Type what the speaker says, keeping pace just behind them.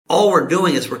all we're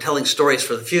doing is we're telling stories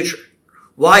for the future.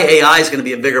 Why AI is going to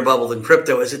be a bigger bubble than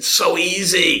crypto is it's so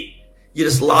easy. You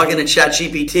just log into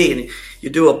ChatGPT and you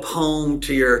do a poem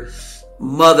to your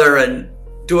mother and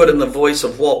do it in the voice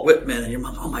of Walt Whitman, and your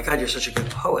mom, oh my God, you're such a good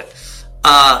poet.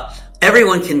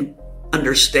 Everyone can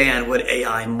understand what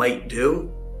AI might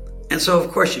do. And so,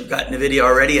 of course, you've got NVIDIA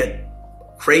already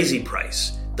at crazy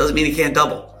price. Doesn't mean it can't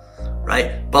double,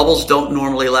 right? Bubbles don't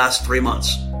normally last 3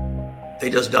 months. They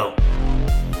just don't.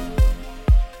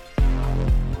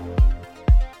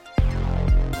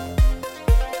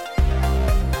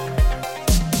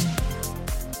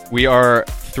 We are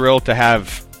thrilled to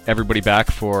have everybody back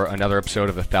for another episode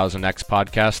of the 1000X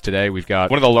podcast. Today we've got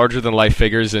one of the larger than life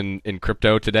figures in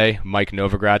crypto today. Mike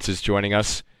Novogratz is joining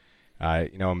us.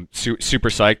 I'm super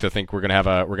psyched. I think we're gonna have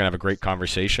a great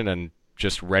conversation and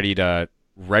just ready to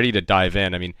dive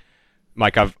in. I mean,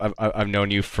 Mike, I've known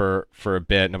you for a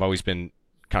bit, and I've always been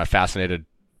kind of fascinated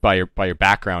by your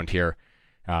background here.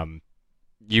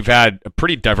 You've had a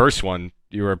pretty diverse one.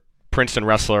 You were a Princeton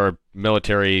wrestler,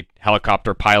 military,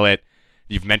 helicopter pilot.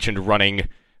 You've mentioned running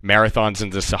marathons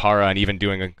in the Sahara and even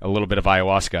doing a little bit of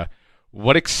ayahuasca.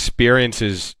 What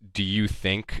experiences do you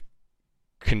think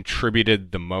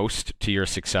contributed the most to your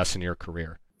success in your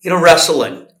career?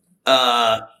 Wrestling,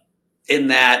 in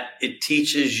that it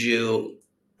teaches you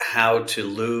how to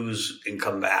lose and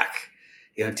come back.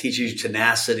 It teaches you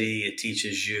tenacity. It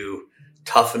teaches you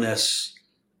toughness.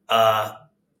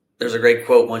 There's a great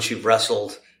quote: once you've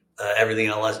wrestled, everything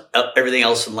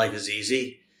else in life is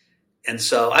easy. And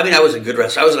so, I was a good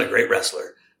wrestler. I wasn't a great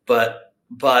wrestler, but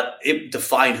it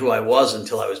defined who I was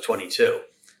until I was 22.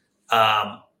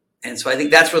 And so I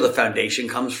think that's where the foundation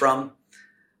comes from.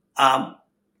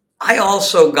 I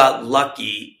also got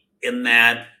lucky in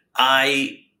that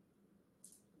I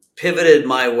pivoted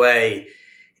my way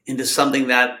into something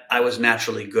that I was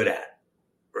naturally good at,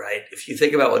 right? If you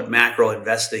think about what macro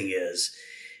investing is,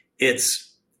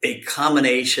 it's a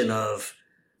combination of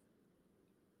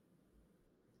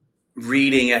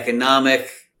reading economic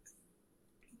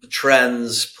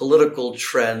trends, political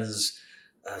trends,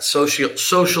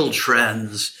 social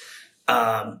trends,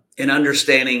 and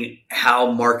understanding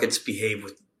how markets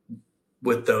behave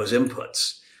with those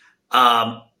inputs.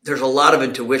 There's a lot of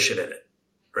intuition in it,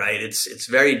 right? It's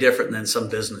very different than some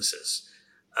businesses.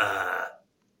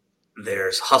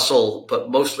 There's hustle,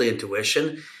 but mostly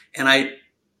intuition. And I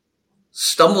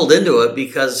stumbled into it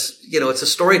because, it's a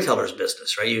storyteller's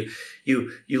business, right?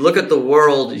 You look at the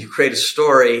world, you create a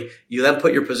story, you then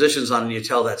put your positions on and you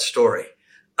tell that story.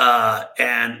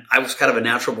 And I was kind of a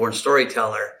natural born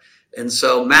storyteller. And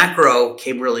so macro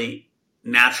came really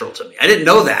natural to me. I didn't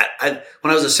know that.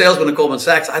 When I was a salesman at Goldman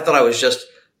Sachs, I thought I was just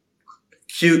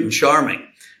cute and charming.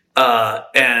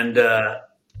 And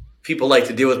people liked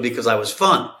to deal with me because I was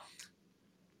fun.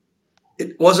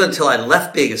 It wasn't until I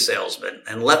left being a salesman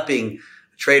and left being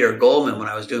a trader at Goldman when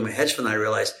I was doing my hedge fund that I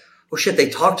realized, oh shit, they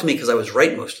talked to me because I was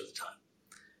right most of the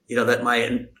time. That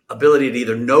my ability to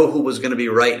either know who was going to be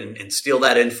right and steal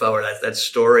that info or that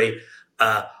story,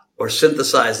 or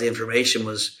synthesize the information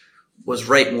was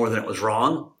right more than it was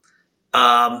wrong.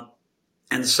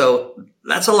 And so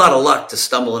that's a lot of luck to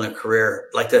stumble in a career,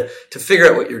 like to figure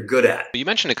out what you're good at. You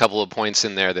mentioned a couple of points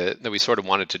in there that we sort of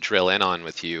wanted to drill in on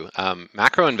with you.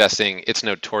 Macro investing, it's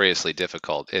notoriously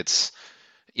difficult. It's,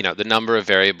 the number of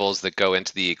variables that go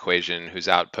into the equation whose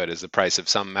output is the price of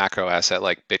some macro asset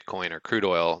like Bitcoin or crude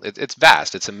oil. It's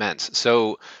vast, it's immense.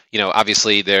 So,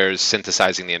 obviously there's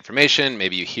synthesizing the information.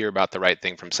 Maybe you hear about the right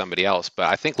thing from somebody else, but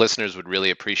I think listeners would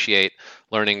really appreciate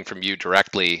learning from you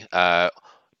directly.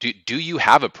 Do you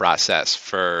have a process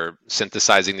for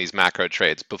synthesizing these macro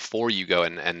trades before you go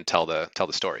and tell the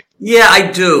story? Yeah,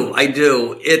 I do.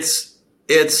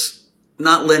 It's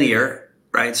not linear,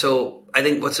 right? So I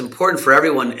think what's important for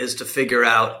everyone is to figure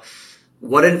out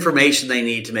what information they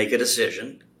need to make a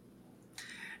decision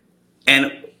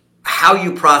and how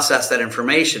you process that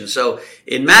information. So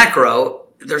in macro,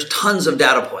 there's tons of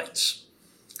data points,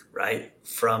 right?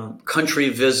 From country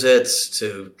visits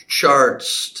to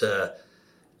charts to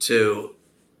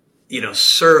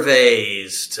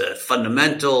surveys to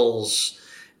fundamentals.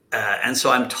 And so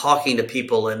I'm talking to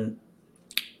people in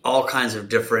all kinds of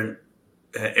different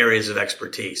areas of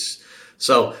expertise.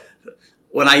 So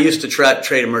when I used to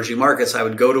trade emerging markets, I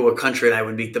would go to a country and I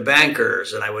would meet the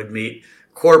bankers and I would meet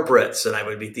corporates and I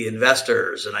would meet the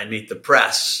investors and I'd meet the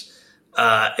press.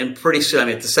 And pretty soon I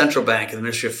meet the central bank and the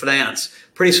Ministry of Finance.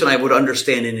 Pretty soon I would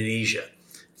understand Indonesia.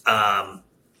 I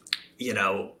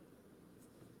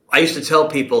used to tell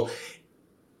people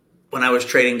when I was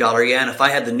trading dollar yen, if I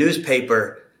had the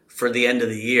newspaper for the end of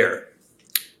the year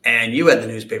and you had the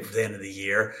newspaper for the end of the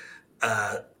year,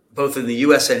 both in the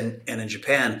US and in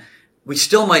Japan, we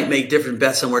still might make different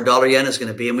bets on where dollar yen is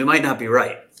going to be, and we might not be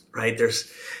right?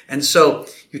 And so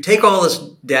you take all this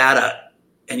data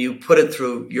and you put it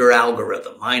through your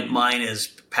algorithm. Mine is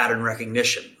pattern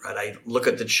recognition, right? I look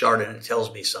at the chart and it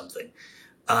tells me something.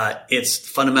 It's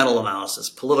fundamental analysis,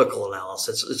 political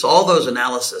analysis. It's all those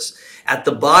analysis. At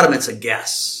the bottom, it's a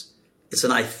guess. It's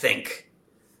an I think.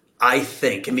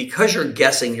 And because you're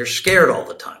guessing, you're scared all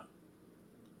the time.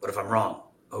 What if I'm wrong?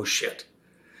 Oh, shit.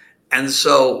 And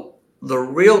so the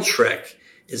real trick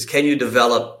is, can you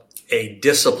develop a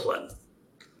discipline?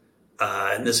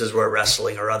 And this is where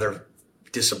wrestling or other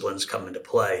disciplines come into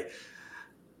play,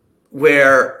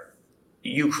 where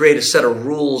you create a set of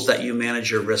rules that you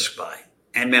manage your risk by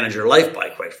and manage your life by,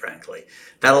 quite frankly,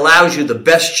 that allows you the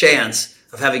best chance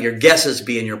of having your guesses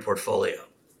be in your portfolio.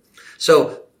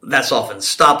 So that's often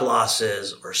stop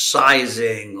losses or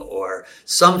sizing or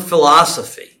some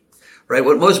philosophy, right?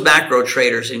 What most macro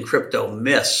traders in crypto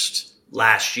missed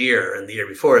last year and the year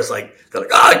before is they're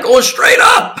like, going straight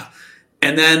up.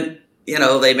 And then,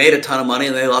 they made a ton of money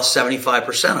and they lost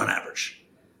 75% on average.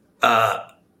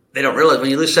 They don't realize when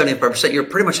you lose 75%, you're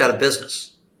pretty much out of business.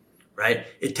 Right?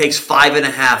 It takes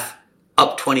 5.5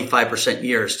 up 25%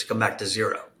 years to come back to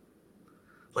zero.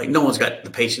 No one's got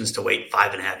the patience to wait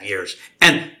 5.5 years.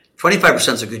 And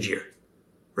 25% is a good year,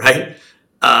 right?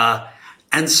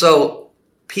 And so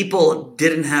people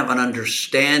didn't have an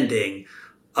understanding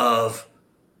of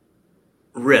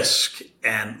risk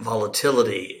and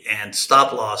volatility and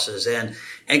stop losses and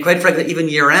quite frankly, even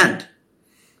year end,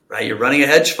 right? You're running a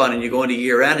hedge fund and you go into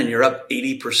year end and you're up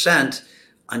 80%.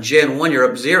 On Jan 1, you're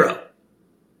up 0.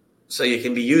 So you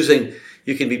can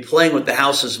be playing with the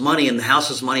house's money, and the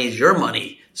house's money is your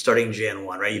money starting Jan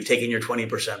 1, right? You've taken your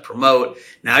 20% promote.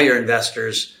 Now your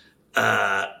investors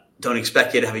don't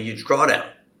expect you to have a huge drawdown.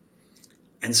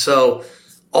 And so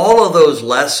all of those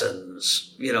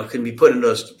lessons, can be put in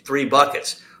those 3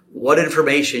 buckets. What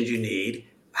information do you need?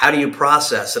 How do you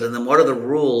process it? And then what are the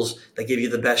rules that give you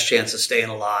the best chance of staying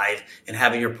alive and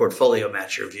having your portfolio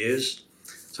match your views?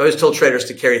 So I always told traders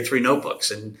to carry 3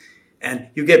 notebooks, and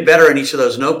you get better in each of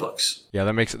those notebooks. Yeah,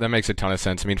 that makes a ton of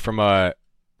sense. I mean, from a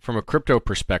crypto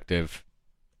perspective,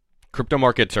 crypto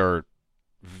markets are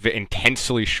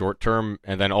intensely short term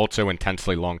and then also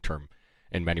intensely long term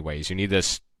in many ways. You need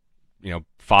this,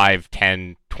 5,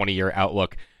 10, 20-year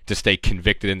outlook to stay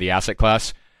convicted in the asset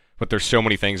class. But there's so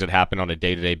many things that happen on a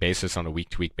day-to-day basis, on a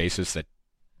week-to-week basis that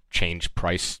change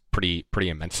price pretty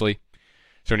immensely.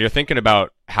 So when you're thinking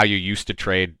about how you used to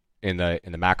trade in the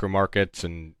macro markets,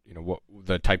 and what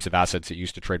the types of assets that you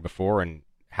used to trade before, and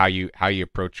how you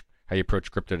approach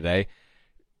crypto today,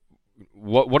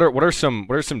 what are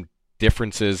some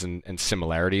differences and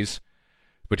similarities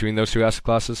between those 2 asset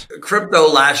classes?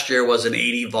 Crypto last year was an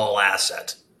 80 vol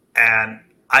asset, and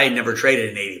I had never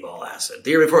traded an 80 vol asset. The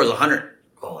year before was a 100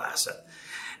 vol asset,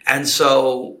 and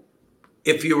so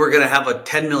if you were going to have a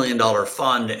 $10 million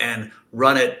fund and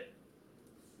run it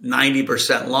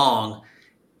 90% long,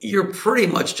 you're pretty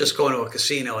much just going to a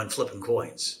casino and flipping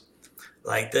coins.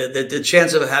 The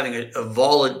chance of having a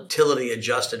volatility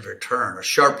adjusted return, a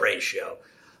Sharpe ratio,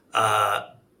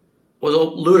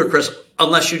 was ludicrous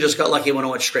unless you just got lucky when it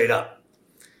went straight up.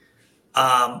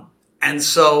 And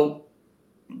so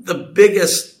the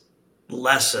biggest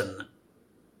lesson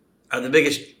or the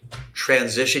biggest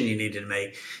transition you need to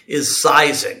make is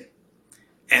sizing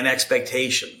and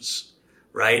expectations,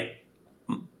 right?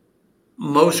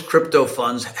 Most crypto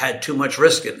funds had too much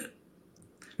risk in it.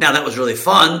 Now, that was really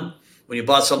fun when you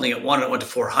bought something at 1 and it went to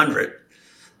 400.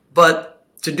 But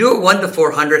to do it 1 to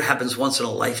 400 happens once in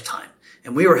a lifetime.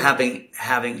 And we were having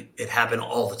it happen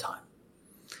all the time.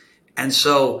 And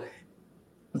so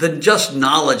the just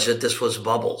knowledge that this was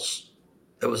bubbles,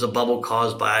 it was a bubble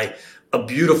caused by a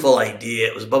beautiful idea.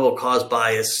 It was a bubble caused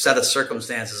by a set of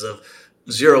circumstances of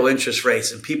 0 interest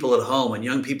rates and people at home and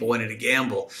young people wanting to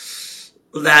gamble,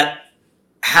 that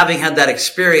having had that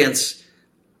experience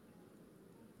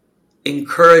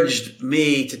encouraged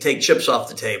me to take chips off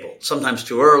the table, sometimes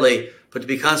too early, but to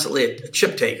be constantly a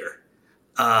chip taker.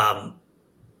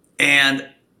 And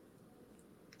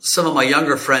some of my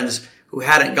younger friends who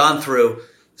hadn't gone through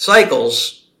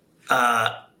cycles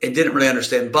and didn't really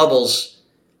understand bubbles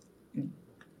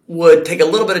would take a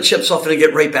little bit of chips off and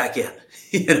get right back in,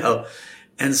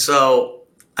 And so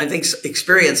I think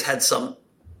experience had some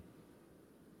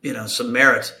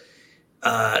merit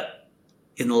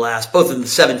in the last, both in the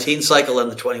 17 cycle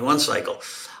and the 21 cycle.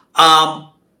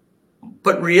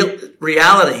 But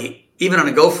reality, even on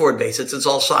a go-forward basis, it's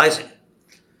all sizing,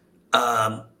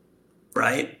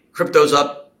 right? Crypto's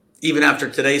up, even after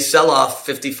today's sell-off,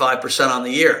 55% on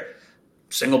the year.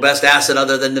 single best asset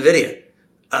other than NVIDIA.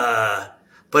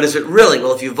 But is it really?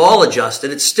 Well, if you vol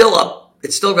adjusted, it's still up.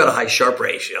 It's still got a high Sharpe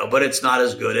ratio, but it's not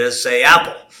as good as, say,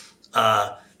 Apple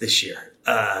this year.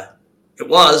 It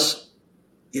was,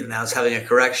 now it's having a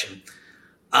correction.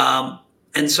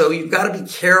 And so you've got to be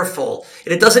careful.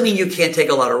 And it doesn't mean you can't take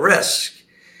a lot of risk.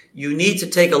 You need to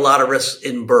take a lot of risk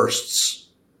in bursts.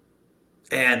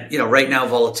 And, right now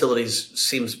volatility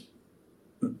seems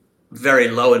very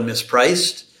low and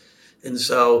mispriced. And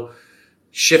so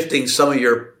shifting some of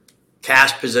your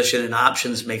cash position in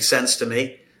options makes sense to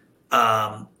me.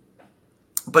 But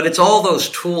it's all those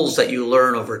tools that you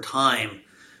learn over time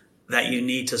that you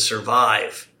need to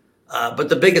survive. But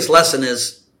the biggest lesson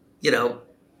is,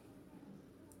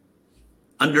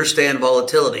 understand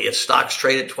volatility. If stocks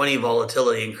trade at 20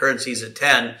 volatility and currencies at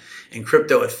 10 and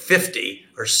crypto at 50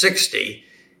 or 60,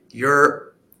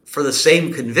 for the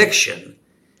same conviction,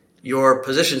 your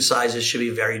position sizes should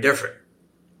be very different.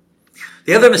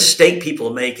 The other mistake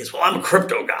people make is, well, I'm a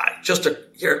crypto guy.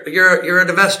 You're an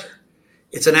investor.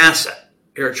 It's an asset.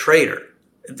 You're a trader.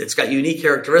 It's got unique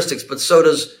characteristics, but so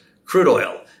does crude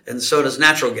oil, and so does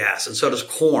natural gas, and so does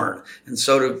corn, and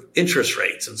so do interest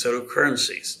rates, and so do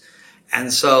currencies.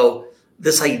 And so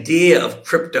this idea of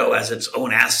crypto as its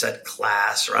own asset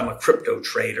class, or I'm a crypto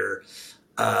trader,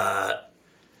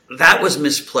 that was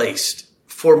misplaced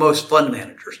for most fund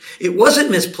managers. It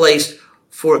wasn't misplaced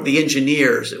for the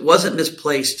engineers. It wasn't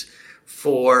misplaced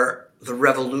for the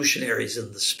revolutionaries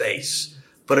in the space.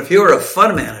 But if you were a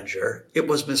fund manager, it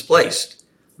was misplaced.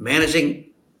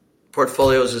 Managing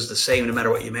portfolios is the same no matter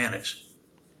what you manage.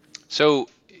 So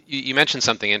you mentioned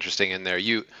something interesting in there.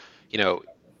 You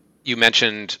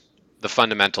mentioned the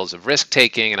fundamentals of risk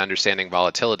taking and understanding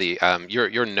volatility.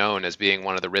 You're known as being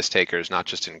one of the risk takers, not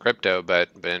just in crypto, but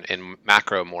in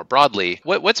macro more broadly.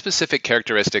 What specific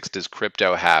characteristics does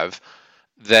crypto have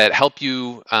that help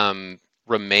you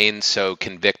remain so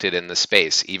convicted in the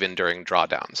space, even during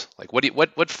drawdowns? Like,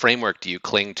 what framework do you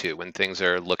cling to when things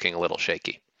are looking a little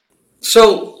shaky?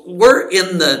 So we're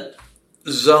in the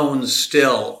zone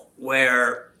still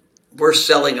where we're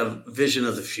selling a vision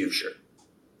of the future.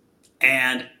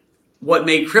 And what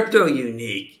made crypto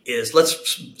unique is,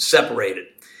 let's separate it,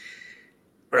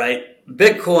 right?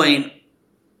 Bitcoin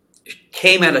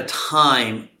came at a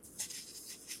time,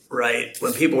 right,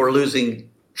 when people were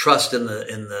losing trust in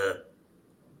the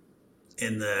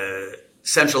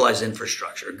centralized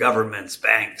infrastructure, governments,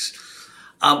 banks,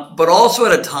 but also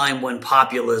at a time when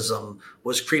populism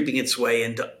was creeping its way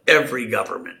into every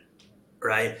government,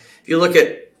 right? If you look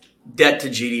at debt to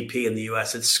GDP in the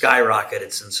U.S., it's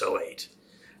skyrocketed since 2008,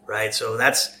 right? So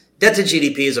debt to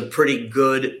GDP is a pretty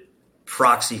good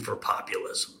proxy for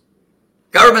populism.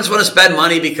 Governments want to spend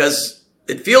money because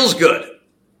it feels good.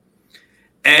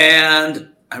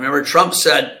 And I remember Trump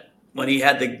said when he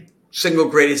had the single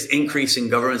greatest increase in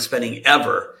government spending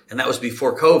ever, and that was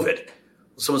before COVID.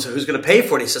 Someone said, who's going to pay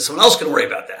for it? He said, someone else can worry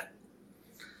about that.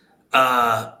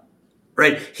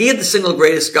 Right? He had the single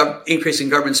greatest increase in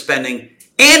government spending,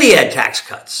 and he had tax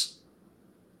cuts.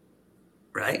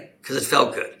 Right? Because it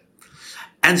felt good.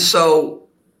 And so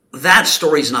that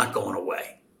story's not going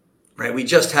away. Right? We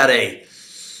just had a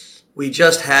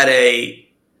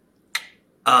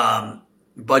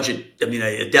budget,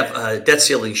 a debt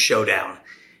ceiling showdown.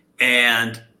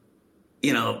 And,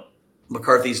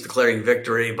 McCarthy's declaring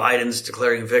victory, Biden's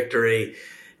declaring victory.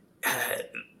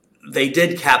 They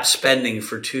did cap spending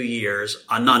for 2 years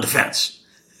on non-defense.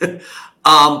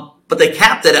 But they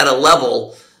capped it at a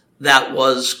level that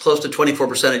was close to 24%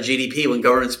 of GDP when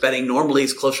government spending normally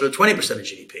is closer to 20% of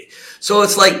GDP. So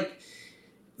it's like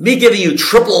me giving you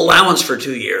triple allowance for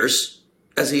 2 years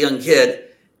as a young kid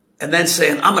and then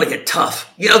saying, I'm going to get tough.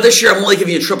 This year I'm only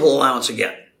giving you triple allowance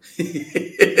again.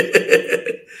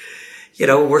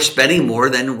 We're spending more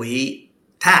than we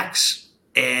tax.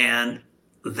 And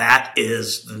that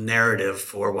is the narrative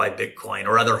for why Bitcoin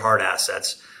or other hard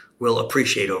assets will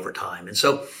appreciate over time. And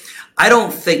so I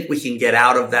don't think we can get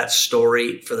out of that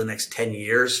story for the next 10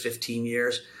 years, 15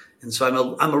 years. And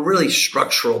so I'm a really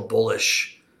structural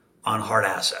bullish on hard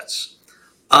assets.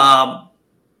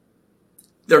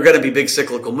 There are going to be big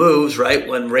cyclical moves, right?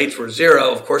 When rates were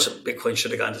zero, of course, Bitcoin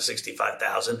should have gone to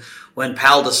 65,000. When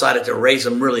Powell decided to raise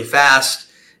them really fast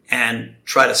and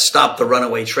try to stop the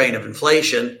runaway train of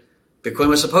inflation, Bitcoin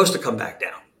was supposed to come back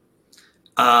down.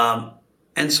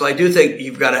 And so I do think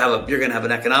you're going to have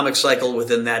an economic cycle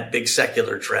within that big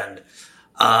secular trend,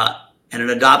 and an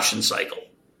adoption cycle.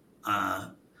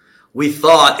 We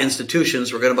thought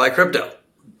institutions were going to buy crypto.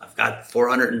 I've got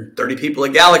 430 people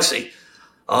at Galaxy,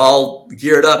 all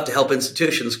geared up to help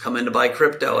institutions come in to buy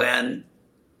crypto, and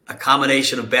a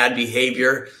combination of bad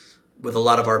behavior with a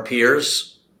lot of our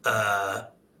peers, Sam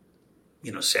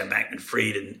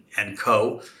Bankman-Fried and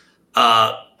co.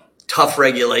 Tough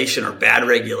regulation or bad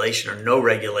regulation or no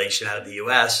regulation out of the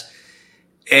U.S.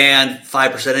 and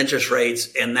 5% interest rates,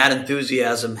 and that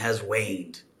enthusiasm has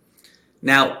waned.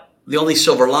 Now, the only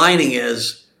silver lining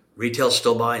is retail's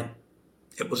still buying.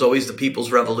 It was always the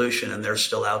people's revolution, and they're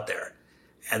still out there.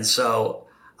 And so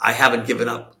I haven't given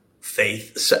up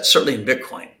faith, certainly in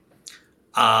Bitcoin.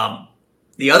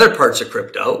 The other parts of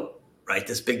crypto, right,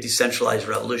 this big decentralized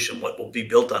revolution, what will be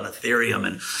built on Ethereum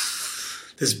and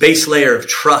this base layer of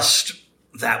trust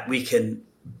that we can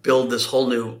build this whole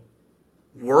new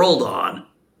world on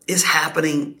is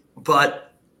happening,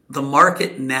 but the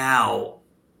market now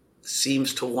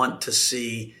seems to want to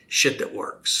see shit that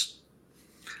works.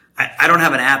 I don't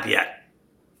have an app yet,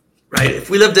 right? If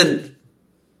we lived in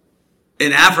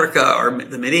Africa or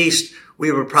the Mideast,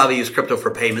 we would probably use crypto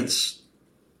for payments.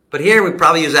 But here we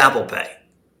probably use Apple Pay,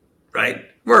 right?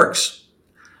 Works.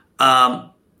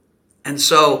 And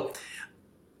so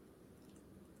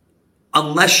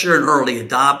unless you're an early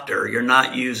adopter, you're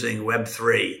not using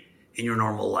Web3 in your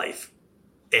normal life.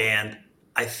 And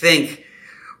I think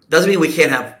doesn't mean we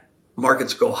can't have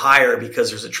markets go higher because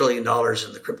there's $1 trillion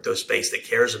in the crypto space that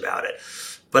cares about it.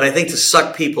 But I think to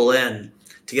suck people in,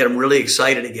 to get them really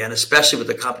excited again, especially with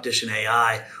the competition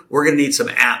AI, we're going to need some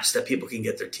apps that people can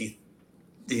get their teeth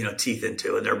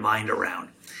into and their mind around.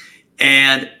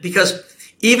 And because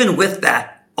even with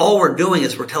that, all we're doing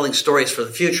is we're telling stories for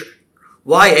the future.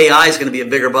 Why AI is going to be a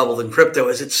bigger bubble than crypto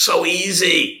is it's so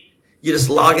easy. You just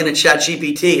log into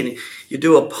ChatGPT and you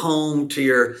do a poem to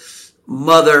your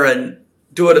mother and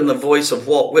do it in the voice of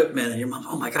Walt Whitman, and your mom,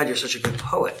 oh my God, you're such a good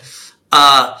poet.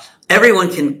 Everyone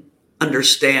can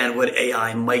understand what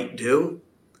AI might do.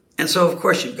 And so, of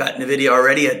course, you've got NVIDIA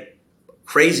already at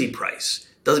crazy price.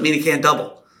 Doesn't mean it can't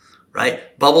double,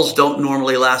 right? Bubbles don't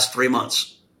normally last 3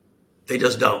 months. They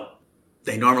just don't.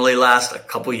 They normally last a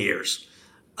couple years.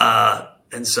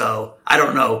 And so I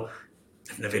don't know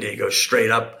if NVIDIA goes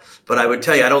straight up, but I would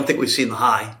tell you, I don't think we've seen the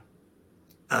high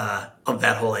of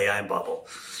that whole AI bubble.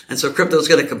 And so crypto is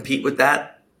going to compete with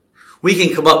that. We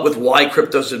can come up with why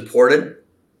crypto is important.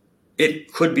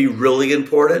 It could be really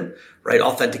important, right?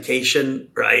 Authentication,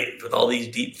 right? With all these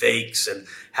deep fakes, and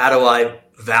how do I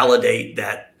validate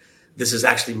that this is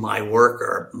actually my work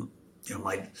or,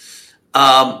 my,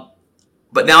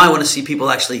 but now I want to see people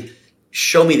actually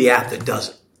show me the app that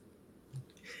does it.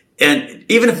 And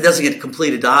even if it doesn't get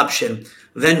complete adoption,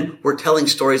 then we're telling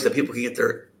stories that people can get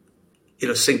their,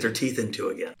 sink their teeth into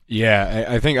again. Yeah,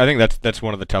 I think that's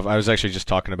one of the tough. I was actually just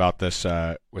talking about this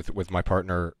with my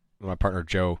partner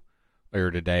Joe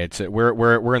earlier today. It's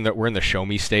we're in the show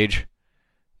me stage.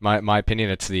 My opinion,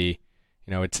 it's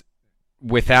it's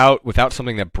without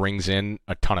something that brings in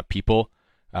a ton of people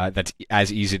that's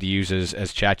as easy to use as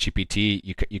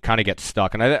ChatGPT. You kind of get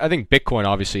stuck, and I think Bitcoin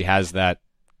obviously has that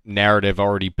narrative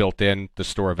already built in, the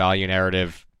store of value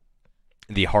narrative,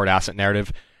 the hard asset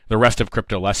narrative. The rest of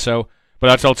crypto less so. But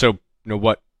that's also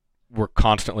what we're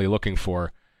constantly looking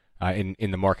for in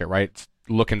the market, right? It's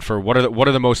looking for what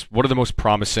are the most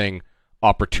promising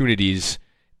opportunities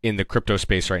in the crypto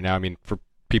space right now. I mean, for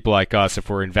people like us, if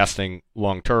we're investing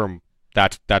long term,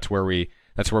 that's where we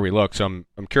look. So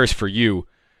I'm curious for you,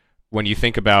 when you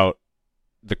think about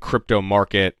the crypto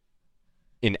market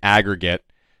in aggregate.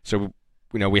 So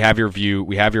we have your view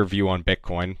on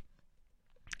Bitcoin.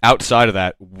 Outside of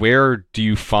that, where do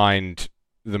you find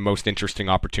the most interesting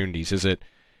opportunities? Is it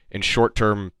in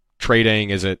short-term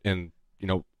trading? Is it in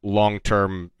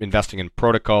long-term investing in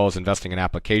protocols, investing in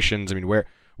applications? I mean, where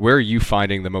are you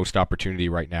finding the most opportunity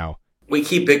right now? We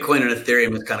keep Bitcoin and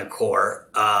Ethereum as kind of core.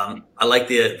 I like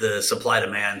the supply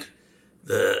demand,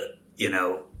 the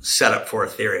setup for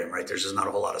Ethereum. Right, there's just not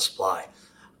a whole lot of supply.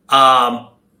 I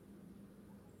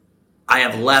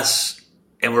have less.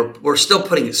 And we're still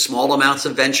putting small amounts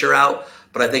of venture out,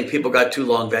 but I think people got too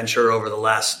long venture over the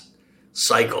last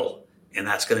cycle, and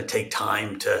that's going to take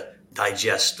time to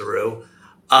digest through.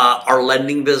 Our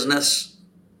lending business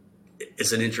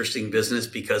is an interesting business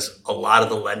because a lot of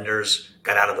the lenders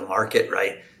got out of the market,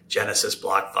 right? Genesis,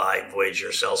 BlockFi,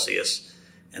 Voyager, Celsius.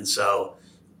 And so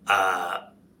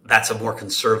that's a more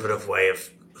conservative way of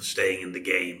staying in the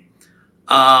game.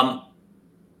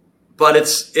 But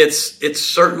it's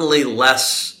certainly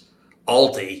less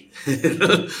alty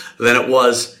than it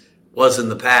was in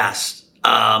the past.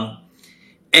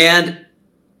 And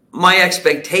my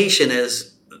expectation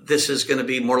is this is going to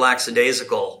be more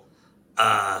lackadaisical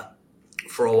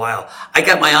for a while. I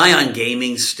got my eye on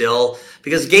gaming still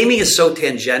because gaming is so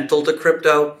tangential to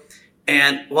crypto.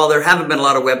 And while there haven't been a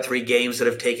lot of Web3 games that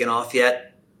have taken off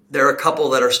yet, There are a couple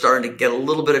that are starting to get a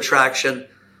little bit of traction.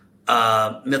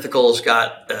 Mythical's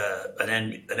got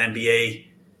an NBA,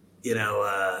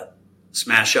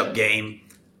 smash up game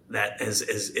that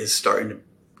is starting to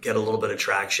get a little bit of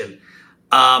traction.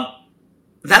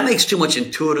 That makes too much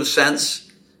intuitive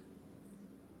sense.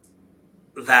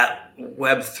 That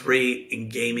Web3 in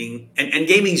gaming, and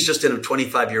gaming is just in a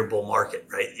 25-year bull market,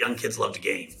 right? Young kids love to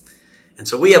game. And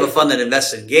so we have a fund that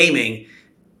invests in gaming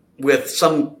with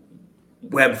some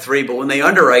Web3, but when they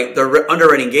underwrite, they're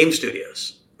underwriting game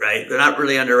studios, right? They're not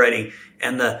really underwriting.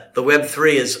 And the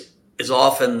Web3 is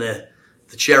often the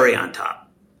cherry on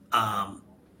top.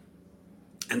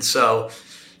 And so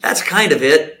that's kind of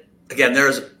it. Again,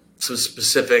 there's some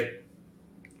specific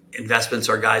investments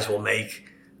our guys will make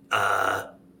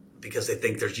because they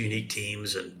think there's unique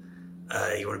teams and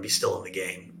you want to be still in the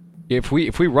game. If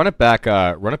we run it back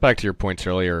to your points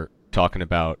earlier, talking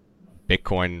about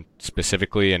Bitcoin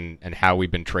specifically and how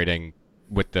we've been trading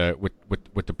with the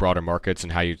broader markets,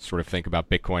 and how you sort of think about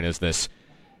Bitcoin as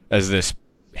this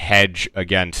hedge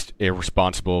against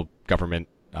irresponsible government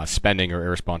spending or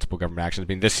irresponsible government actions. I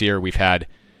mean, this year we've had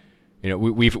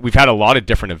we've had a lot of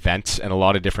different events and a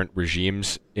lot of different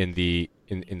regimes in the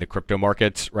crypto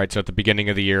markets, right? So at the beginning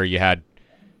of the year, you had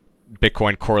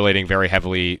Bitcoin correlating very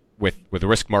heavily with the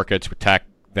risk markets, with tech.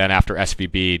 Then after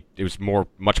SVB, it was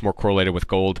much more correlated with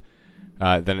gold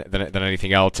than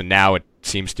anything else. And now it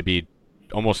seems to be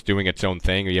almost doing its own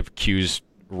thing. You have Qs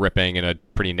ripping in a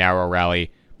pretty narrow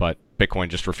rally, but Bitcoin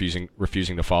just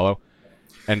refusing to follow.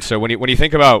 And so when you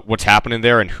think about what's happening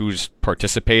there and who's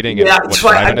participating and what's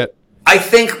driving it, I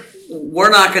think we're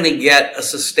not going to get a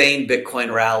sustained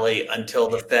Bitcoin rally until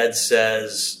the Fed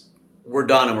says we're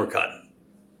done and we're cutting.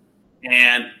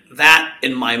 And that,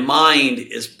 in my mind,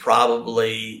 is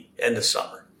probably end of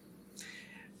summer.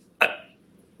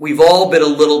 We've all been a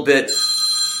little bit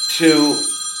too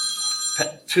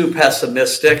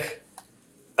pessimistic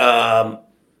on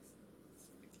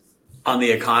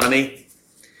the economy.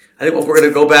 I think when we're going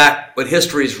to go back, when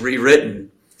history is rewritten,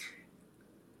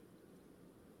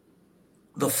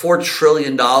 the $4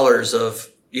 trillion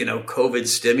of COVID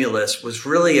stimulus was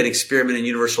really an experiment in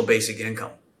universal basic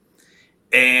income.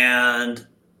 And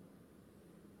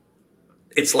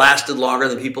it's lasted longer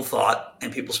than people thought,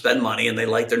 and people spend money and they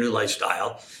like their new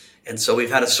lifestyle. And so we've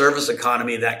had a service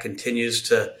economy that continues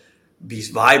to be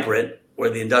vibrant, where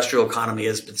the industrial economy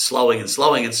has been slowing. And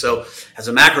so as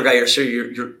a macro guy, you're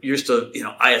used to,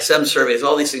 ISM surveys,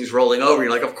 all these things rolling over.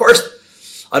 You're like, of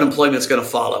course, unemployment's going to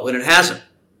follow, and it hasn't.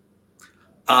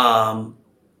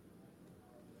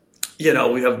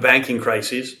 We have banking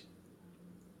crises.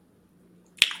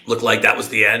 Looked like that was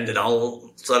the end, and all of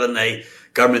a sudden the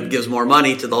government gives more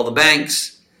money to all the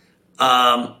banks.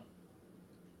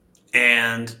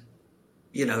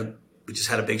 We just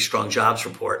had a big, strong jobs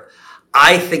report.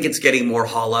 I think it's getting more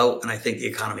hollow, and I think the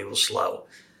economy will slow.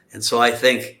 And so I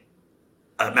think,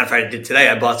 matter of fact, I did today,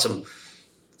 I bought some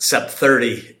SEP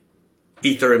 30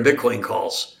 Ether and Bitcoin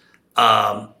calls.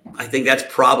 I think that's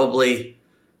probably,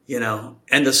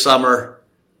 end of summer,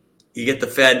 you get the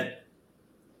Fed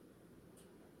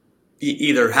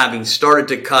either having started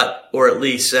to cut or at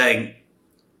least saying,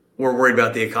 we're worried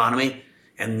about the economy,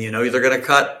 and they're going to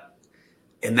cut.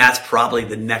 And that's probably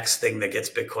the next thing that gets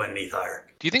Bitcoin and ETH higher.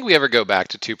 Do you think we ever go back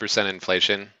to 2%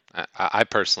 inflation? I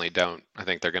personally don't. I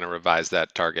think they're going to revise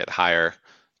that target higher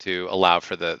to allow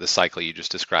for the cycle you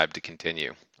just described to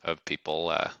continue of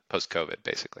people post-COVID,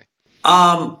 basically.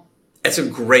 It's a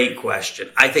great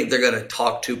question. I think they're going to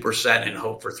talk 2% and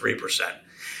hope for 3%.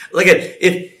 Look at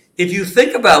if you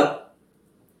think about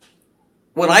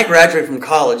when I graduated from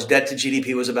college, debt to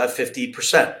GDP was about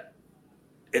 50%.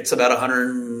 It's about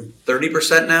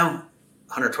 130% now,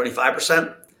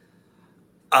 125%.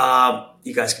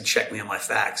 You guys can check me on my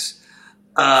facts.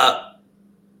 The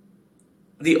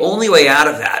only way out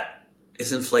of that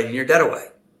is inflating your debt away.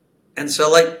 And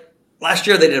so last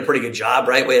year they did a pretty good job,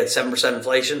 right? We had 7%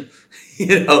 inflation.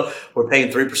 We're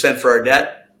paying 3% for our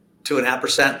debt,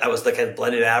 2.5%. That was the kind of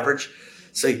blended average.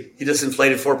 So you just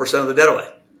inflated 4% of the debt away.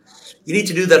 You need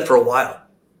to do that for a while.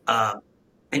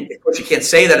 And of course, you can't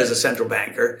say that as a central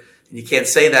banker, and you can't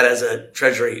say that as a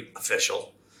treasury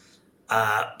official.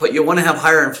 But you want to have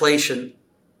higher inflation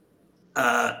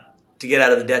to get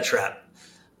out of the debt trap.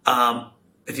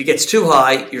 If it gets too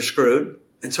high, you're screwed.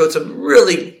 And so it's a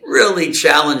really, really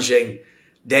challenging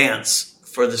dance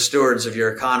for the stewards of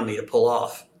your economy to pull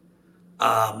off.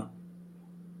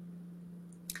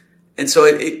 And so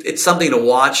it's something to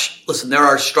watch. Listen, there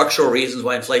are structural reasons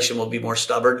why inflation will be more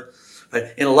stubborn.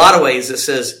 But in a lot of ways,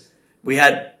 we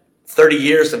had 30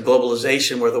 years of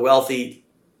globalization where the wealthy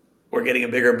were getting a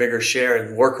bigger and bigger share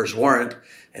and workers weren't.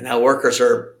 And now workers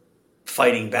are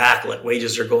fighting back, like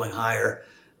wages are going higher.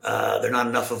 There are not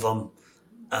enough of them.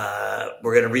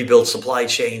 We're going to rebuild supply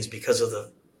chains because of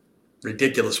the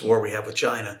ridiculous war we have with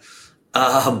China.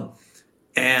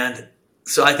 And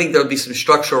so I think there'll be some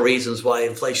structural reasons why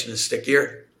inflation is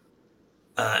stickier.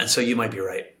 And so you might be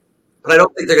right. But I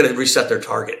don't think they're going to reset their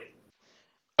target.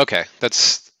 Okay,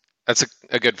 that's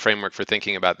a good framework for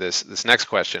thinking about this next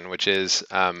question, which is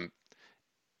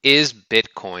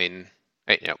Bitcoin,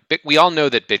 we all know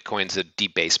that Bitcoin's a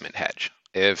debasement hedge.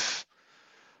 If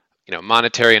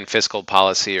monetary and fiscal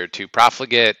policy are too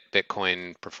profligate,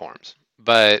 Bitcoin performs.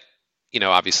 But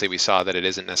obviously we saw that it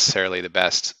isn't necessarily the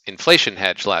best inflation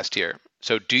hedge last year.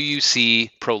 So do you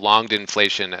see prolonged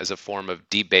inflation as a form of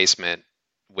debasement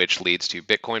which leads to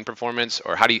Bitcoin performance?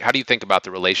 Or how do you think about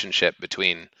the relationship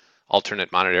between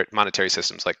alternate monetary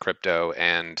systems like crypto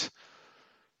and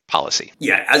policy?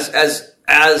 Yeah, as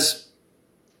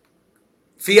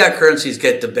fiat currencies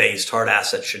get debased, hard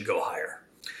assets should go higher.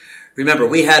 Remember,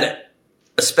 we had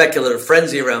a speculative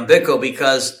frenzy around Bitcoin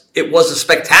because it was a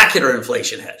spectacular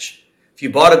inflation hedge. If you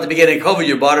bought it at the beginning of COVID,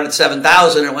 you bought it at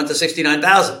 7,000 and it went to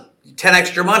 69,000, 10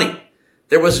 extra money.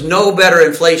 There was no better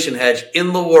inflation hedge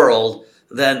in the world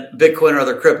than Bitcoin or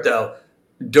other crypto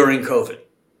during COVID,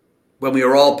 when we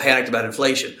were all panicked about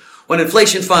inflation. When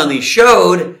inflation finally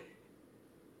showed,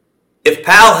 if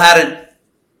Powell hadn't,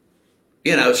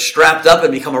 strapped up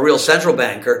and become a real central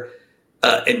banker,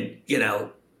 and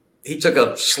he took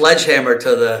a sledgehammer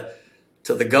to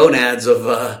the gonads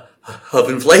of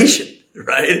inflation,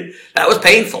 right? That was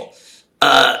painful.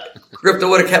 Crypto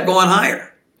would have kept going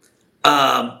higher.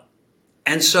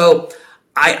 And so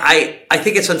I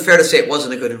think it's unfair to say it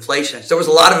wasn't a good inflation. There was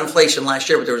a lot of inflation last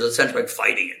year, but there was a central bank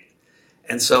fighting it.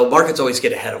 And so markets always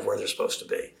get ahead of where they're supposed to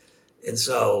be. And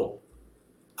so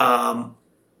I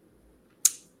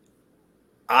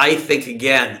think,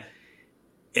 again,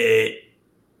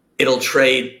 it'll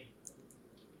trade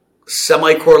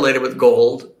semi-correlated with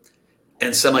gold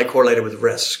and semi-correlated with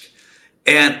risk.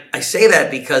 And I say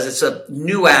that because it's a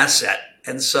new asset.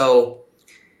 And so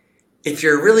if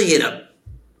you're really in a,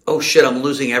 oh shit, I'm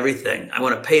losing everything, I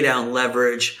want to pay down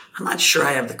leverage, I'm not sure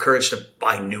I have the courage to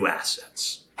buy new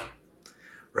assets,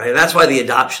 right? That's why the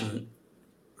adoption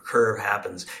curve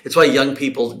happens. It's why young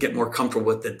people get more comfortable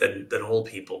with it than old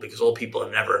people, because old people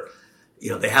have never,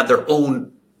 they have their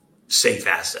own safe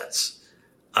assets.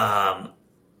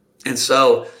 And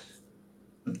so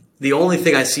the only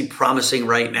thing I see promising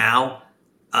right now,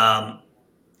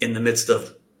 in the midst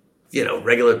of,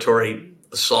 regulatory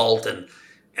assault and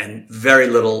very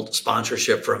little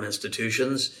sponsorship from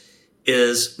institutions,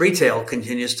 is retail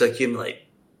continues to accumulate.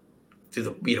 Through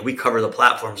the, we cover the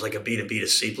platforms like a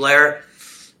B2B2C player,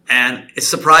 and it's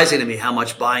surprising to me how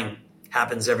much buying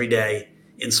happens every day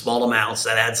in small amounts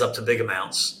that adds up to big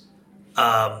amounts.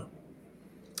 And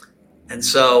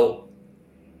so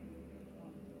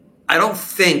I don't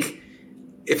think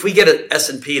if we get an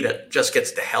S&P that just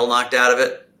gets the hell knocked out of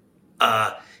it,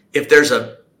 if there's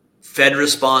a Fed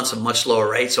response of much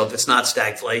lower rates, so if it's not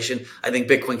stagflation, I think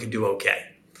Bitcoin can do okay.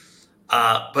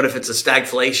 But if it's a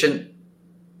stagflation,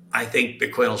 I think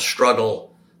Bitcoin will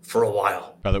struggle for a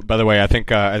while. By the way, I think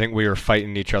we were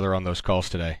fighting each other on those calls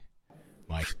today,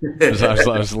 Mike.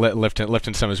 I was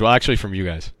lifting some as well, actually, from you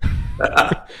guys.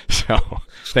 So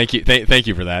thank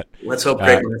you for that. Let's hope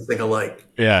great minds think alike.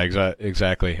 Yeah,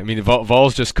 exactly. I mean,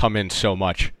 Vol's just come in so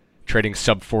much, trading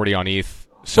sub 40 on ETH,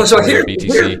 sub 40 on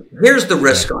BTC. Here's the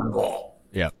risk on Vol.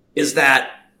 Yeah, is that,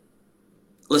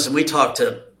 listen, we talked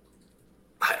to,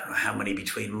 I don't know how many,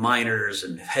 between miners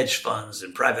and hedge funds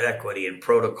and private equity and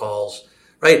protocols,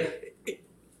 right?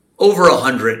 Over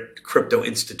 100 crypto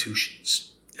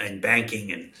institutions and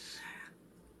banking, and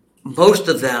most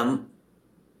of them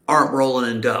aren't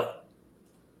rolling in dough.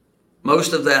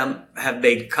 Most of them have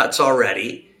made cuts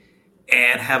already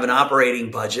and have an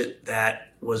operating budget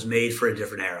that was made for a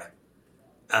different era.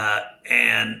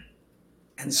 And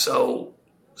so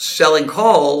selling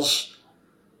calls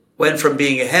went from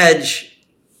being a hedge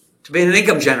to being an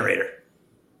income generator.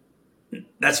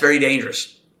 That's very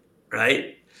dangerous,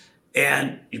 right?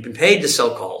 And you've been paid to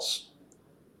sell calls,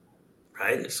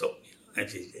 right? So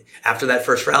after that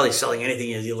first rally, selling anything,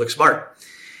 you look smart.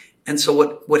 And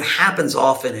so what happens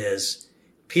often is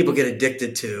people get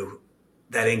addicted to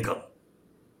that income.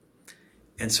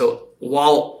 And so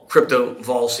while crypto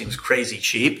vol seems crazy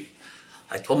cheap,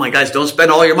 I told my guys, don't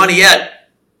spend all your money yet.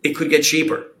 It could get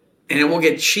cheaper. And it will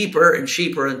get cheaper and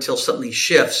cheaper until something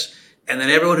shifts. And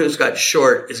then everyone who's got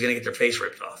short is going to get their face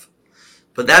ripped off.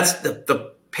 But that's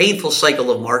the painful cycle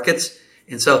of markets.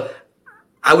 And so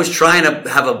I was trying to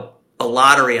have a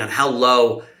lottery on how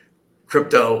low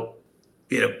crypto,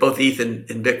 both ETH and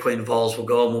Bitcoin vols will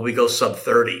go, and will we go sub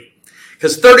 30?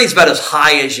 Because 30 is about as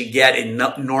high as you get in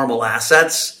normal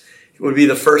assets. It would be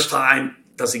the first time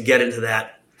it doesn't get into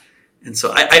that. And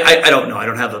so I don't know. I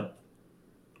don't have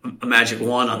a magic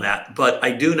wand on that, but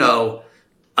I do know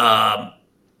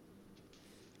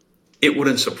it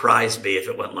wouldn't surprise me if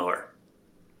it went lower.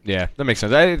 Yeah, that makes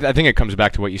sense. I think it comes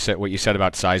back to what you said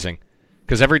about sizing,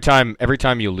 because every time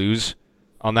you lose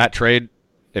on that trade,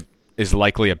 it is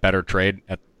likely a better trade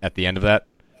at the end of that.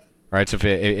 Right. So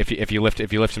if you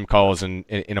lift some calls and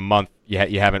in a month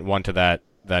you haven't won to that,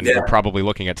 then you're probably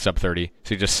looking at sub 30.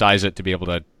 So you just size it to be able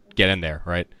to get in there,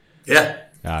 right? Yeah.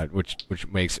 Which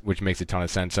makes a ton of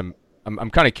sense. I'm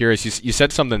kind of curious. You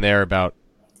said something there about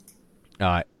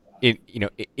in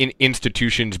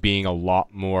institutions being a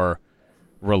lot more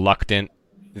reluctant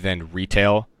than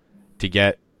retail to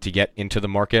get into the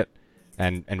market,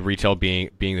 and retail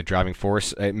being the driving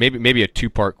force. Maybe a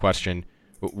two-part question.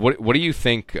 What do you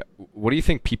think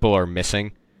people are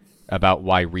missing about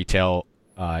why retail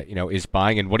is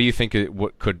buying, and what do you think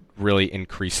what could really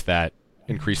increase that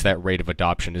rate of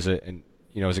adoption? Is it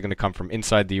is it going to come from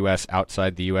inside the U.S.,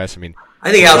 outside the U.S.?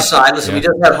 I think outside. Listen, we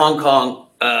just had Hong Kong.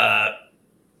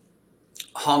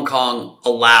 Hong Kong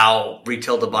allow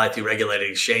retail to buy through regulated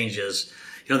exchanges.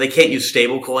 They can't use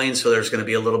stable coins, so there's going to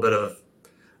be a little bit of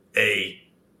a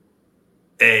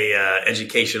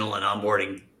educational and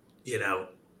onboarding,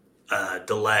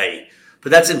 delay.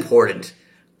 But that's important.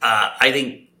 I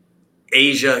think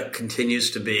Asia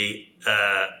continues to be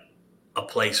a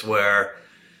place where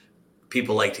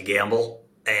people like to gamble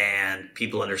and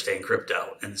people understand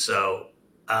crypto. And so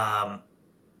that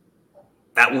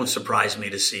won't surprise me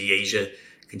to see Asia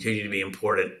continue to be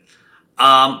important.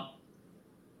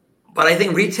 But I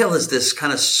think retail is this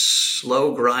kind of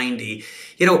slow, grindy.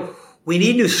 We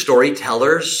need new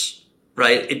storytellers,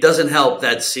 right? It doesn't help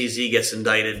that CZ gets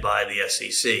indicted by the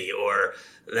SEC, or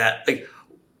that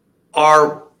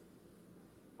our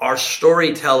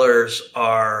storytellers,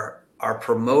 our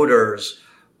promoters,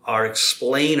 our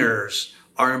explainers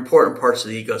are important parts of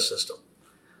the ecosystem.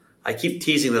 I keep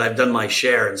teasing that I've done my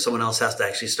share, and someone else has to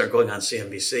actually start going on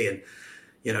CNBC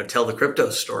and tell the crypto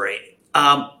story.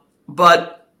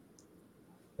 But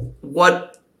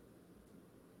what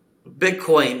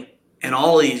Bitcoin and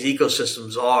all these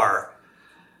ecosystems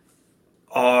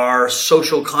are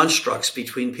social constructs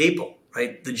between people,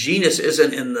 right? The genius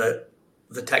isn't in the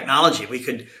technology. We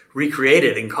could recreate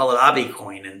it and call it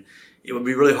AviCoin, and it would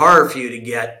be really hard for you to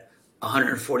get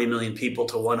 140 million people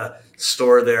to want to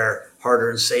store their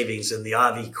hard-earned savings in the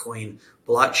AviCoin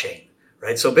blockchain,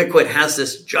 right? So Bitcoin has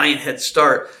this giant head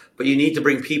start, but you need to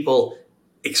bring people,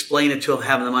 explain it to them,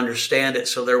 have them understand it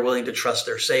so they're willing to trust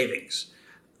their savings.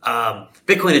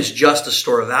 Bitcoin is just a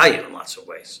store of value in lots of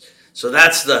ways. So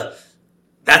that's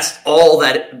all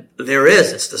that there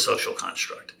is. It's the social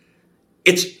construct.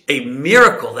 It's a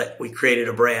miracle that we created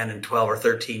a brand in 12 or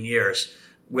 13 years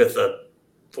with a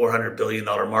 $400 billion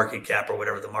market cap, or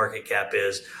whatever the market cap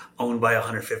is, owned by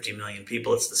 150 million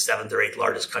people. It's the 7th or 8th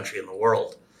largest country in the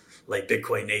world, like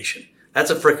Bitcoin Nation. That's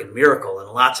a freaking miracle, and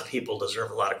lots of people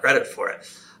deserve a lot of credit for it.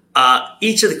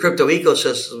 Each of the crypto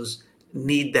ecosystems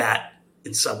need that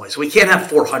in some way. So we can't have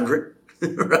 400,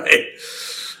 right?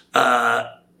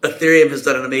 Ethereum has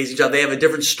done an amazing job. They have a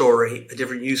different story, a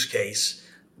different use case.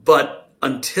 But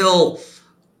until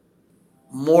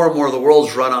more and more of the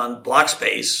world's run on block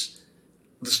space,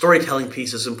 the storytelling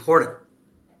piece is important,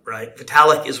 right?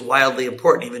 Vitalik is wildly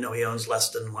important, even though he owns less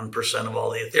than 1% of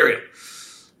all the Ethereum,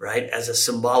 right? As a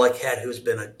symbolic head who's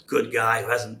been a good guy, who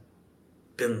hasn't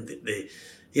been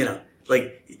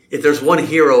if there's one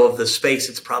hero of the space,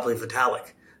 it's probably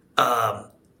Vitalik.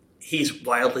 He's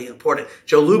wildly important.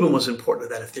 Joe Lubin was important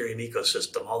to that Ethereum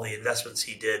ecosystem, all the investments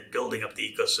he did, building up the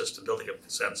ecosystem, building up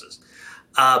consensus.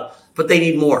 But they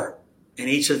need more in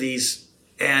each of these.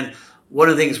 And one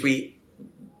of the things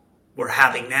we're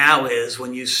having now is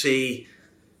when you see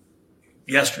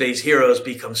yesterday's heroes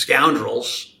become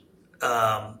scoundrels,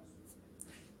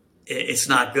 it's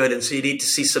not good. And so you need to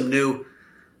see some new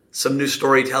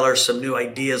storytellers, some new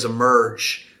ideas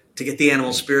emerge to get the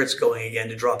animal spirits going again,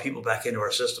 to draw people back into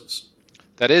our systems.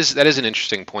 That is an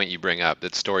interesting point you bring up,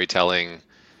 that storytelling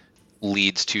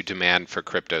leads to demand for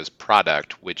crypto's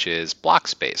product, which is block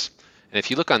space. And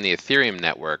if you look on the Ethereum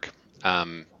network,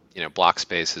 block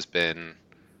space has been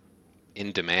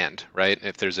in demand, right?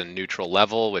 If there's a neutral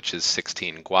level, which is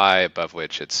 16 Gwei, above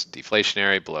which it's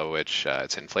deflationary, below which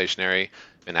it's inflationary,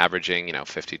 been averaging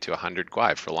 50 to 100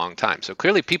 Gwei for a long time. So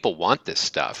clearly people want this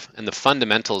stuff, and the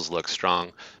fundamentals look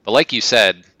strong. But like you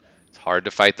said, it's hard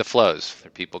to fight the flows. There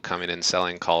are people coming in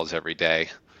selling calls every day.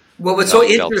 Well, what's so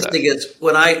interesting is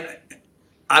when I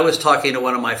was talking to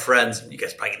one of my friends, you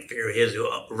guys probably can figure out his, who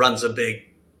runs a big,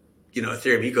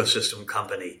 Ethereum ecosystem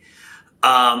company.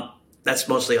 That's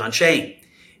mostly on chain.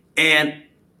 And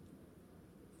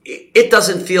it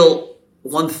doesn't feel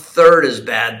 1/3 as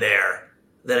bad there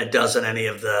than it does in any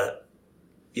of the,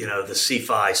 the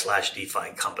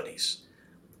CeFi/DeFi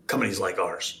companies like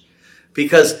ours.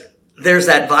 Because there's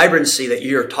that vibrancy that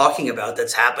you're talking about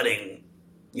that's happening,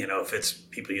 if it's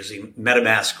people using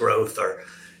MetaMask growth or,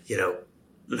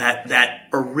 that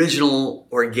original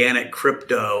organic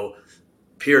crypto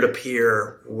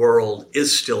peer-to-peer world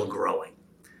is still growing.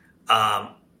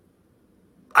 Last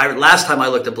time I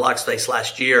looked at Blockspace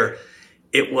last year,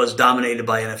 it was dominated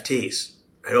by NFTs.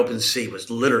 Right? OpenSea was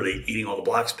literally eating all the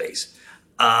block space.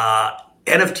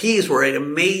 NFTs were an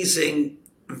amazing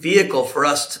vehicle for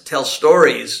us to tell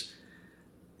stories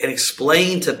and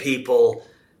explain to people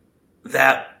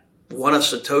that one of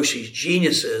Satoshi's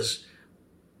geniuses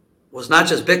was not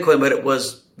just Bitcoin, but it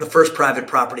was the first private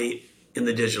property in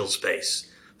the digital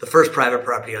space, the first private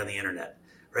property on the internet.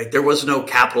 Right? There was no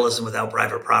capitalism without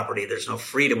private property. There's no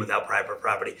freedom without private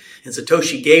property. And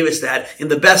Satoshi gave us that in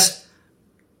the best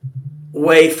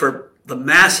way for the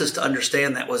masses to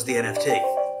understand that was the NFT.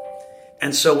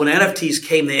 And so when NFTs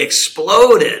came, they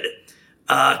exploded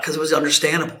because it was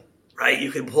understandable, right?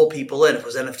 You could pull people in. If it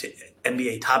was NFT,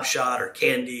 NBA Top Shot or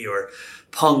Candy or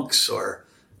Punks or,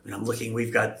 I'm looking,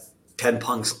 we've got 10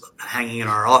 Punks hanging in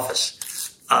our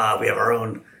office. We have our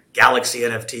own Galaxy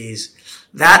NFTs.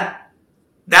 That,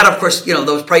 of course,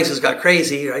 those prices got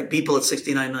crazy, right? Beeple at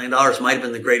 $69 million might have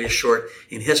been the greatest short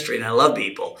in history, and I love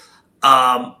Beeple.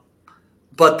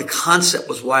 But the concept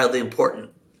was wildly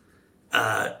important.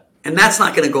 And that's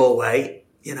not going to go away.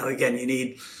 Again, you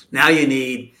need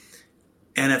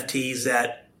NFTs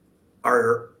that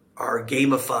are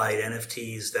gamified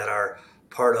NFTs that are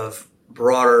part of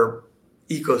broader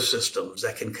ecosystems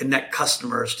that can connect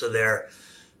customers to their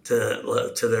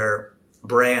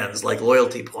brands, like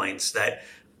loyalty points that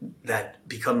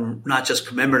become not just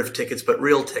commemorative tickets, but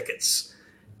real tickets.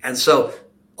 And so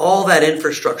all that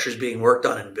infrastructure is being worked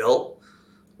on and built.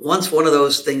 Once one of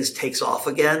those things takes off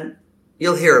again,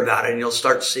 you'll hear about it and you'll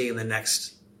start seeing the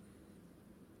next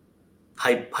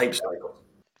hype cycle.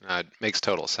 It makes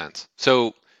total sense.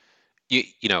 So you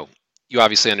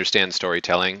obviously understand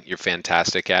storytelling. You're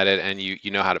fantastic at it, and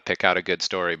you know how to pick out a good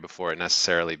story before it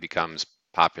necessarily becomes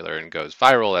popular and goes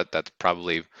viral. That's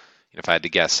probably, if I had to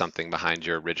guess, something behind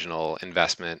your original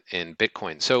investment in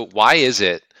Bitcoin. So why is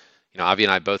it, Avi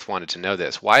and I both wanted to know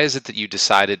this, why is it that you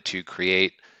decided to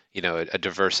create, a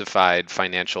diversified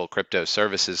financial crypto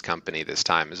services company this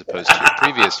time as opposed to your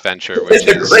previous venture, which is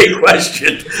a great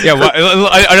question. Yeah, well,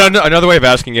 another way of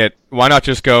asking it, why not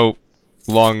just go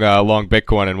long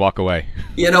Bitcoin and walk away?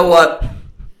 You know what?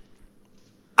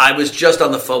 I was just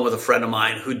on the phone with a friend of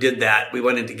mine who did that. We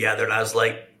went in together, and I was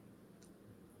like,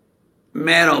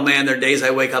 man, oh man, there are days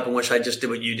I wake up and wish I just did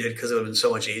what you did because it would have been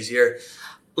so much easier.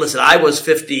 Listen, I was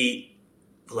 58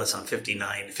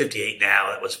 now.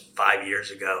 That was 5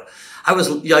 years ago. I was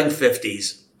young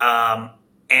 50s.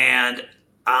 And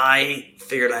I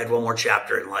figured I had one more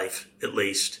chapter in life, at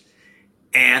least.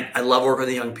 And I love working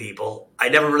with young people.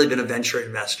 I'd never really been a venture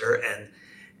investor, and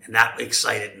that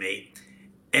excited me.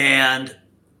 And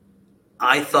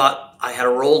I thought I had a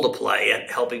role to play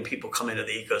at helping people come into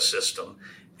the ecosystem,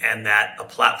 and that a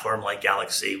platform like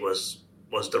Galaxy was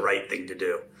the right thing to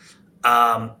do.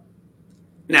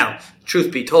 Now,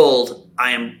 truth be told,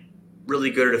 I am really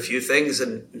good at a few things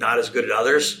and not as good at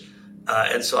others.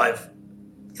 And so I've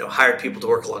hired people to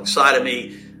work alongside of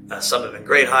me. Some have been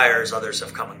great hires, others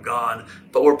have come and gone.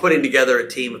 But we're putting together a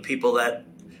team of people that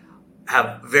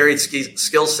have varied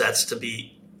skill sets to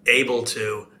be able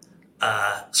to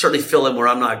certainly fill in where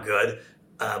I'm not good,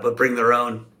 but bring their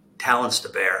own talents to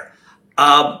bear.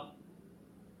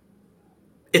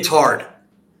 It's hard,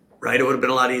 right? It would have been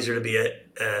a lot easier to be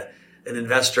an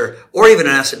investor or even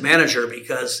an asset manager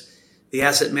because the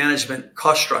asset management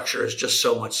cost structure is just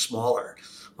so much smaller.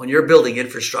 When you're building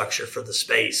infrastructure for the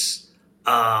space,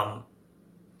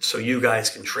 so you guys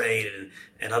can trade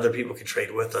and other people can trade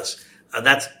with us,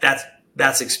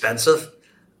 that's expensive.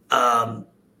 And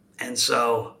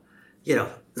so, now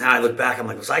I look back, I'm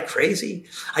like, was I crazy?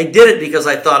 I did it because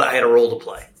I thought I had a role to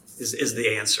play is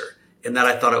the answer. And that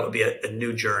I thought it would be a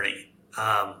new journey.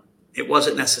 It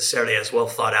wasn't necessarily as well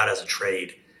thought out as a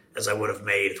trade as I would have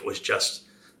made if it was just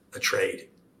a trade.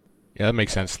 Yeah, that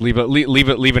makes sense. Leave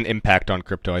an impact on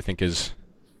crypto. I think it's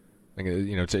a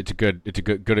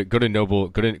good and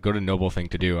noble thing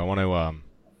to do. I want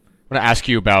to ask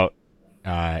you about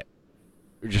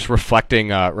just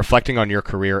reflecting on your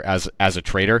career as a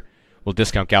trader. We'll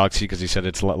discount Galaxy because he said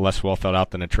it's less well thought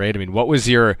out than a trade. I mean, what was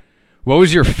your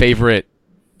favorite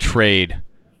trade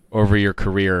over your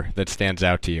career that stands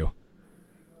out to you?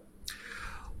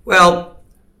 Well,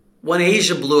 when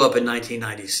Asia blew up in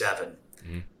 1997,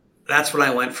 that's when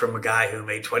I went from a guy who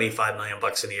made $25 million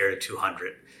a year to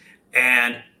 200,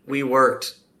 and we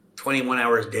worked 21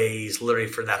 hours days literally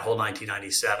for that whole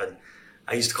 1997.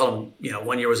 I used to call them,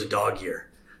 1 year was a dog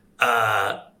year.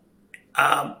 And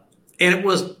it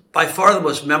was by far the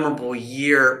most memorable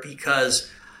year because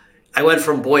I went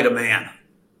from boy to man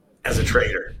as a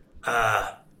trader,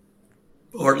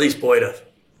 or at least boy to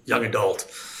young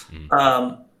adult.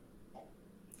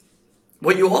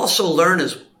 What you also learn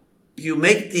is you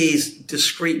make these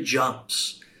discrete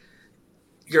jumps.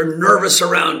 You're nervous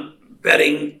around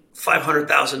betting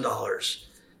 $500,000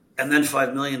 and then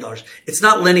 $5 million. It's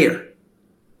not linear.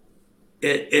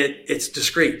 It's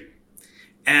discrete.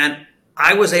 And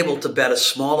I was able to bet a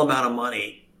small amount of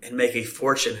money and make a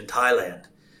fortune in Thailand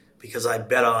because I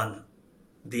bet on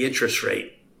the interest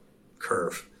rate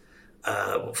curve,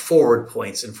 forward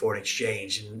points in foreign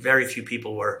exchange, and very few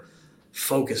people were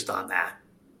focused on that.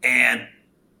 And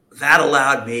that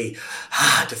allowed me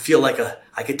to feel like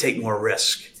I could take more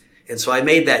risk. And so I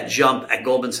made that jump at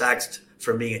Goldman Sachs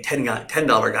from being a $10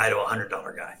 guy to a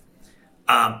 $100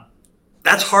 guy.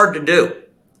 That's hard to do.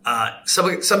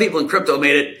 Some people in crypto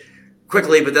made it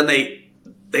quickly, but then they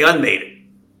unmade it.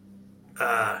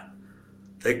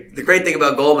 The great thing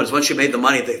about Goldman is once you made the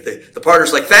money, the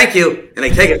partner's like, thank you, and they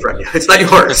take it from you. It's not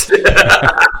yours.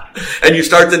 And you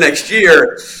start the next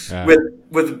year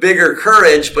with bigger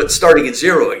courage, but starting at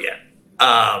zero again.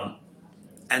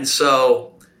 And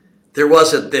so there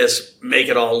wasn't this make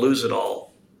it all, lose it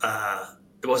all.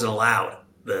 It wasn't allowed.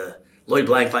 Lloyd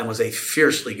Blankfein was a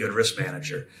fiercely good risk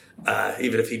manager,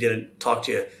 even if he didn't talk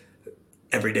to you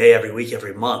every day, every week,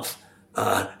 every month.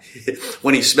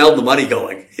 When he smelled the money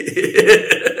going,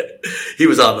 he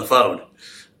was on the phone.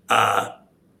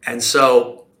 And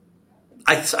so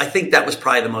I think that was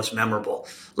probably the most memorable.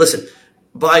 Listen,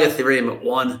 buying Ethereum at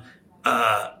one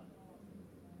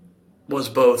was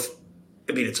both,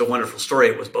 I mean, it's a wonderful story.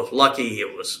 It was both lucky.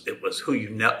 It was who you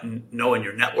know in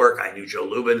your network. I knew Joe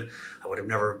Lubin. I would have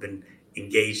never been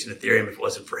engaged in Ethereum if it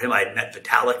wasn't for him. I had met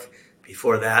Vitalik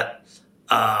before that.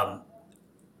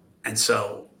 And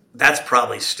so that's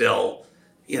probably still,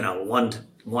 1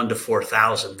 to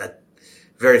 4,000. That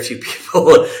very few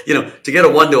people, to get a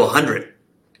 1 to 100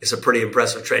 is a pretty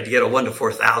impressive trade. To get a 1 to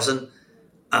 4,000,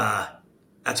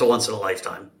 that's a once in a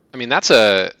lifetime. I mean, that's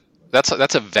a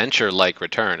venture-like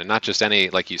return, and not just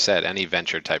any, like you said, any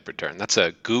venture-type return. That's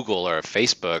a Google or a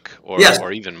Facebook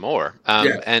or even more.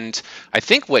 And I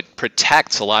think what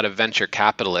protects a lot of venture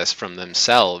capitalists from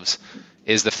themselves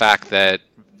is the fact that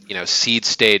seed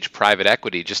stage private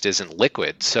equity just isn't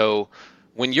liquid. So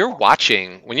when you're long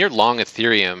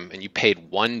Ethereum and you paid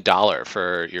 $1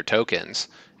 for your tokens,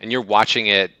 and you're watching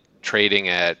it trading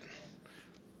at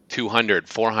 200,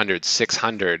 400,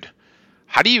 600.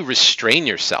 How do you restrain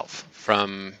yourself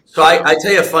from... So I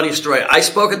tell you a funny story. I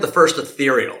spoke at the first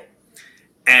Ethereal,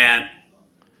 and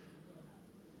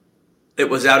it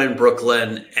was out in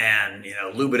Brooklyn, and,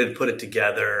 Lubin had put it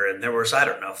together, and there was,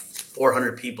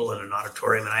 400 people in an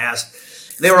auditorium, and I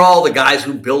asked, they were all the guys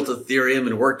who built Ethereum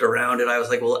and worked around it. I was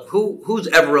like, well, who's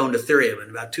ever owned Ethereum?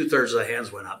 And about 2/3 of the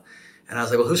hands went up. And I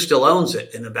was like, well, who still owns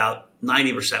it? And about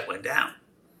 90% went down.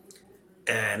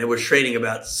 And it was trading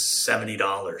about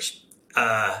 $70.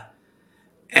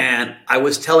 And I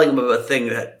was telling him about a thing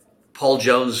that Paul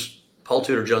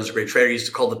Tudor Jones, a great trader, used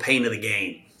to call the pain of the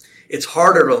game. It's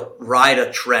harder to ride a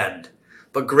trend,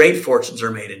 but great fortunes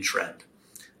are made in trend.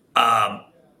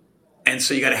 And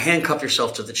so you got to handcuff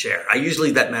yourself to the chair. I usually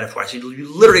leave that metaphor. I say,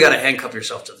 you literally got to handcuff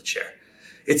yourself to the chair.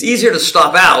 It's easier to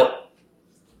stop out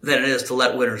than it is to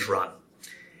let winners run.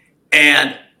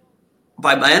 And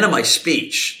by the end of my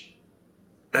speech,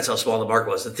 that's how small the market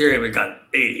was. Ethereum had gone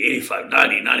 80, 85,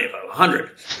 90, 95,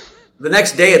 100. The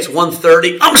next day it's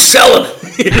 130. I'm selling.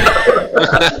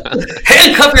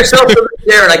 Handcuff yourself to the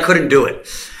chair, and I couldn't do it.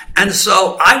 And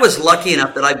so I was lucky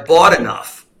enough that I bought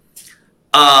enough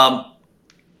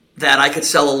that I could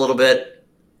sell a little bit,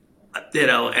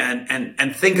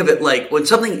 and think of it like when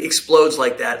something explodes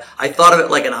like that, I thought of it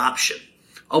like an option,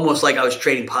 almost like I was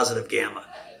trading positive gamma.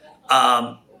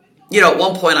 At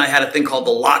one point I had a thing called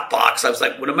the lockbox. I was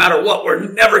like, well, no matter what,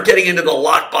 we're never getting into the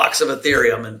lockbox of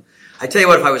Ethereum. And I tell you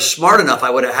what, if I was smart enough, I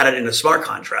would have had it in a smart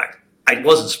contract. I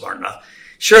wasn't smart enough.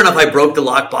 Sure enough, I broke the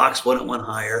lockbox when it went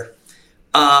higher.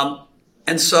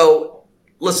 And so,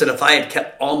 listen, if I had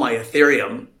kept all my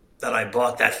Ethereum that I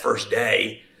bought that first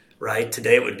day, right?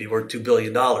 Today it would be worth $2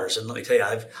 billion. And let me tell you,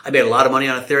 I made a lot of money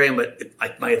on Ethereum,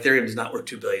 but my Ethereum is not worth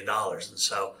 $2 billion. And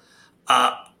so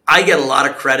I get a lot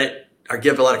of credit, or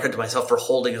give a lot of credit to myself for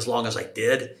holding as long as I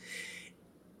did.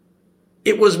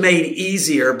 It was made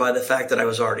easier by the fact that I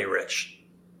was already rich,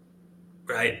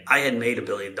 right? I had made $1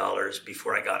 billion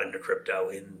before I got into crypto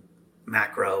in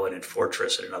macro and in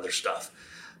Fortress and in other stuff.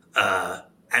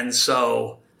 And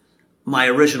so my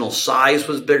original size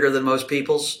was bigger than most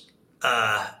people's.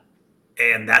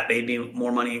 And that made me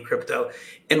more money in crypto.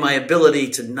 And my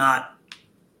ability to not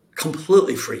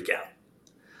completely freak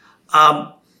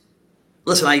out.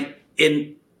 Listen, I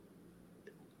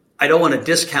don't want to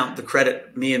discount the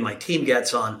credit me and my team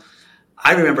gets on.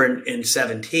 I remember in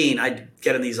 17, I'd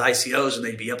get in these ICOs and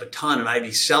they'd be up a ton and I'd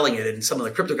be selling it. And some of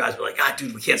the crypto guys were like,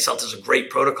 dude, we can't sell it. This is a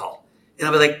great protocol. And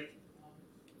I'd be like,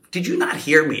 did you not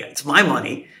hear me? It's my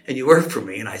money and you work for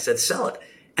me. And I said, sell it.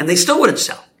 And they still wouldn't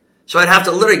sell. So I'd have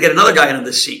to literally get another guy into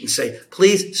this seat and say,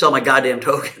 please sell my goddamn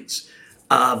tokens.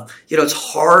 It's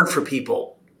hard for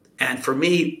people. And for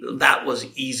me, that was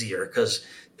easier because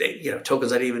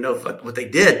tokens I didn't even know what they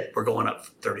did were going up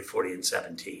 30, 40, and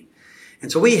 17.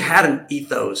 And so we had an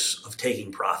ethos of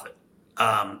taking profit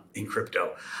in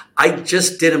crypto. I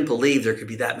just didn't believe there could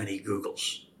be that many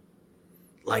Googles.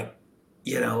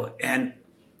 And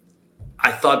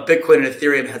I thought Bitcoin and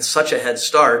Ethereum had such a head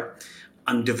start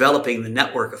on developing the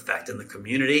network effect in the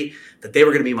community that they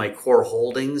were going to be my core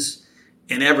holdings,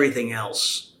 and everything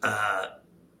else,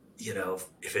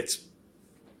 if it's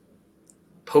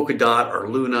Polkadot or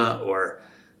Luna or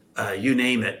you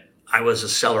name it, I was a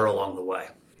seller along the way.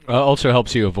 Also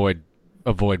helps you avoid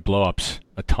blowups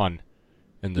a ton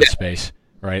in this space,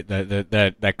 right?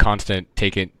 That constant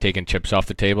taking chips off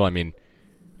the table. I mean,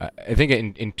 I think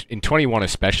in 21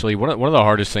 especially, one of the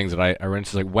hardest things that I run into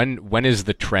is like when is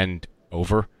the trend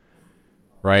over,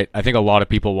 right? I think a lot of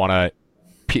people want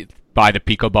to buy the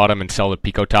Pico bottom and sell the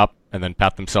Pico top, and then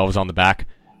pat themselves on the back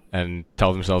and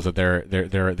tell themselves that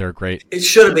they're great. It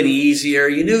should have been easier.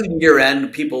 You knew year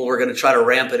end people were going to try to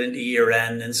ramp it into year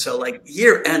end, and so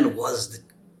year end was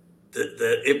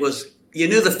you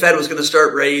knew the Fed was going to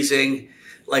start raising.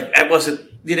 You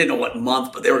didn't know what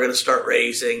month, but they were going to start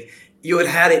raising. You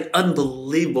had an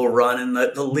unbelievable run, and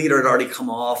the leader had already come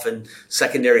off, and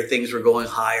secondary things were going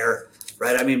higher,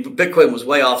 right? I mean, Bitcoin was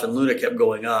way off, and Luna kept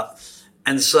going up,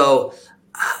 and so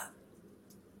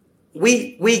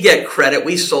we get credit.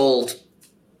 We sold,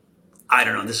 I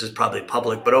don't know, this is probably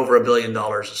public, but over $1 billion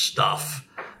of stuff.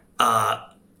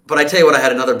 But I tell you what, I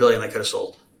had another $1 billion I could have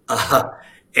sold,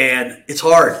 and it's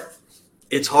hard.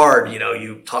 It's hard.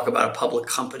 You talk about a public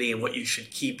company and what you should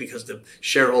keep because the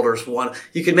shareholders want.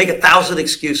 You can make 1,000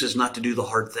 excuses not to do the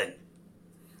hard thing.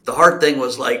 The hard thing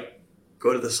was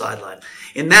go to the sideline.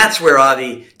 And that's where,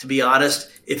 Avi, to be honest,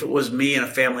 if it was me in a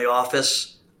family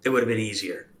office, it would have been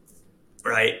easier,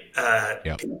 right?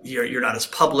 You're not as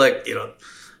public.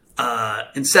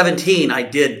 In 17, I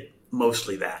did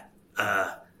mostly that.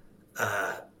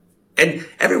 And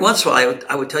every once in a while,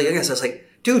 I would tell you guys, I was like,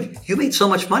 dude, you made so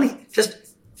much money. Just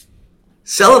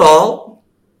sell it all,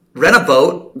 rent a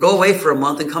boat, go away for a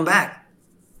month and come back.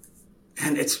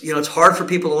 And it's hard for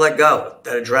people to let go.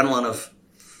 That adrenaline of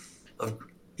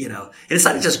and it's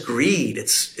not just greed.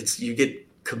 It's you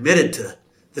get committed to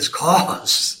this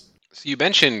cause. So you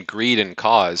mentioned greed and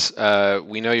cause.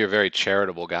 We know you're a very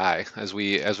charitable guy. As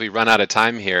we run out of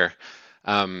time here,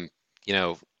 all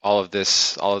of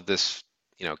this,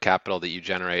 capital that you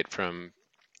generate from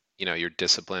your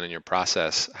discipline and your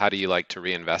process, how do you like to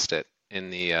reinvest it in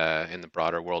the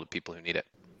broader world of people who need it?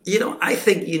 I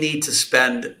think you need to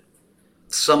spend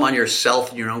some on yourself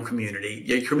and your own community.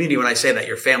 Your community, when I say that,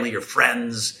 your family, your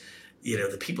friends,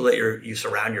 the people that you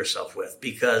surround yourself with,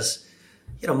 because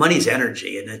money's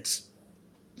energy, and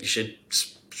you should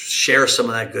share some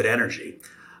of that good energy.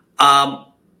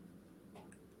 And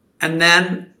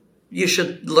then you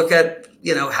should look at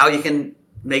how you can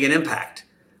make an impact.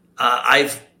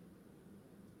 I've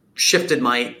shifted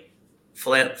my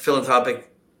philanthropic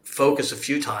focus a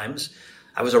few times.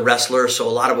 I was a wrestler, so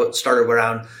a lot of what started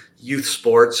around youth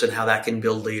sports and how that can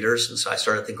build leaders. And so I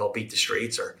started a thing called Beat the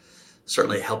Streets, or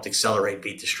certainly helped accelerate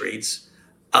Beat the Streets.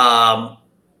 I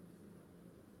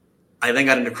then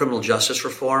got into criminal justice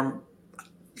reform.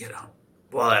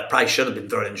 I probably should have been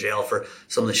thrown in jail for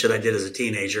some of the shit I did as a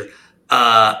teenager.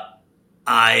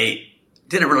 I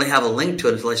didn't really have a link to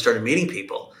it until I started meeting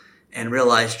people and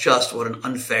realized just what an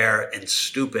unfair and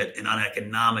stupid and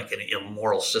uneconomic and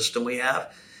immoral system we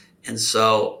have. And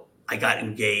so I got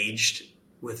engaged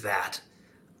with that.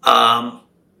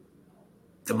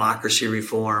 Democracy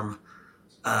reform.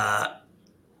 And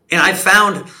I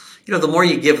found, the more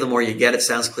you give, the more you get. It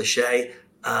sounds cliche.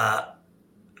 The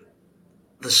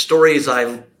stories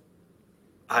I've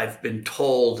been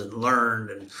told and learned,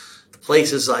 and the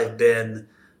places I've been,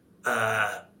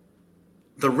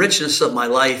 the richness of my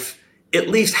life, at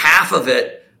least half of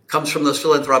it comes from those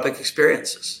philanthropic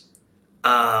experiences.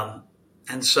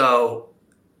 And so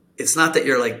it's not that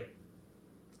you're like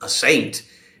a saint.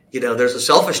 There's a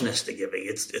selfishness to giving.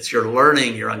 It's you're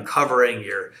learning, you're uncovering,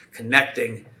 you're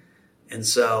connecting. And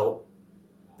so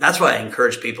that's why I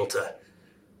encourage people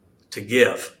to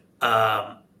give.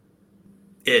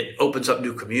 It opens up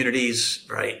new communities,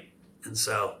 right? And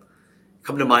so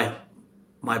come to my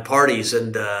parties,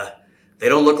 and they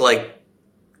don't look like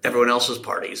everyone else's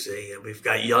parties. We've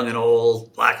got young and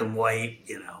old, black and white,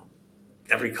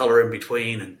 every color in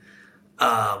between, and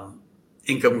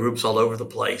income groups all over the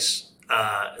place.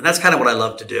 And that's kind of what I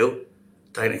love to do,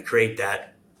 trying to create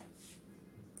that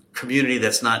community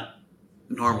that's not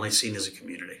normally seen as a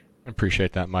community. I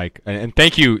appreciate that, Mike. And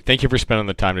thank you for spending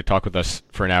the time to talk with us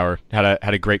for an hour. Had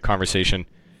a great conversation.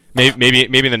 Maybe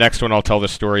in the next one I'll tell the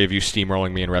story of you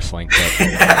steamrolling me in wrestling.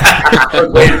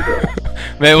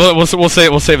 We'll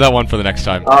save that one for the next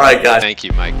time. All right, guys. Thank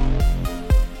you, Mike.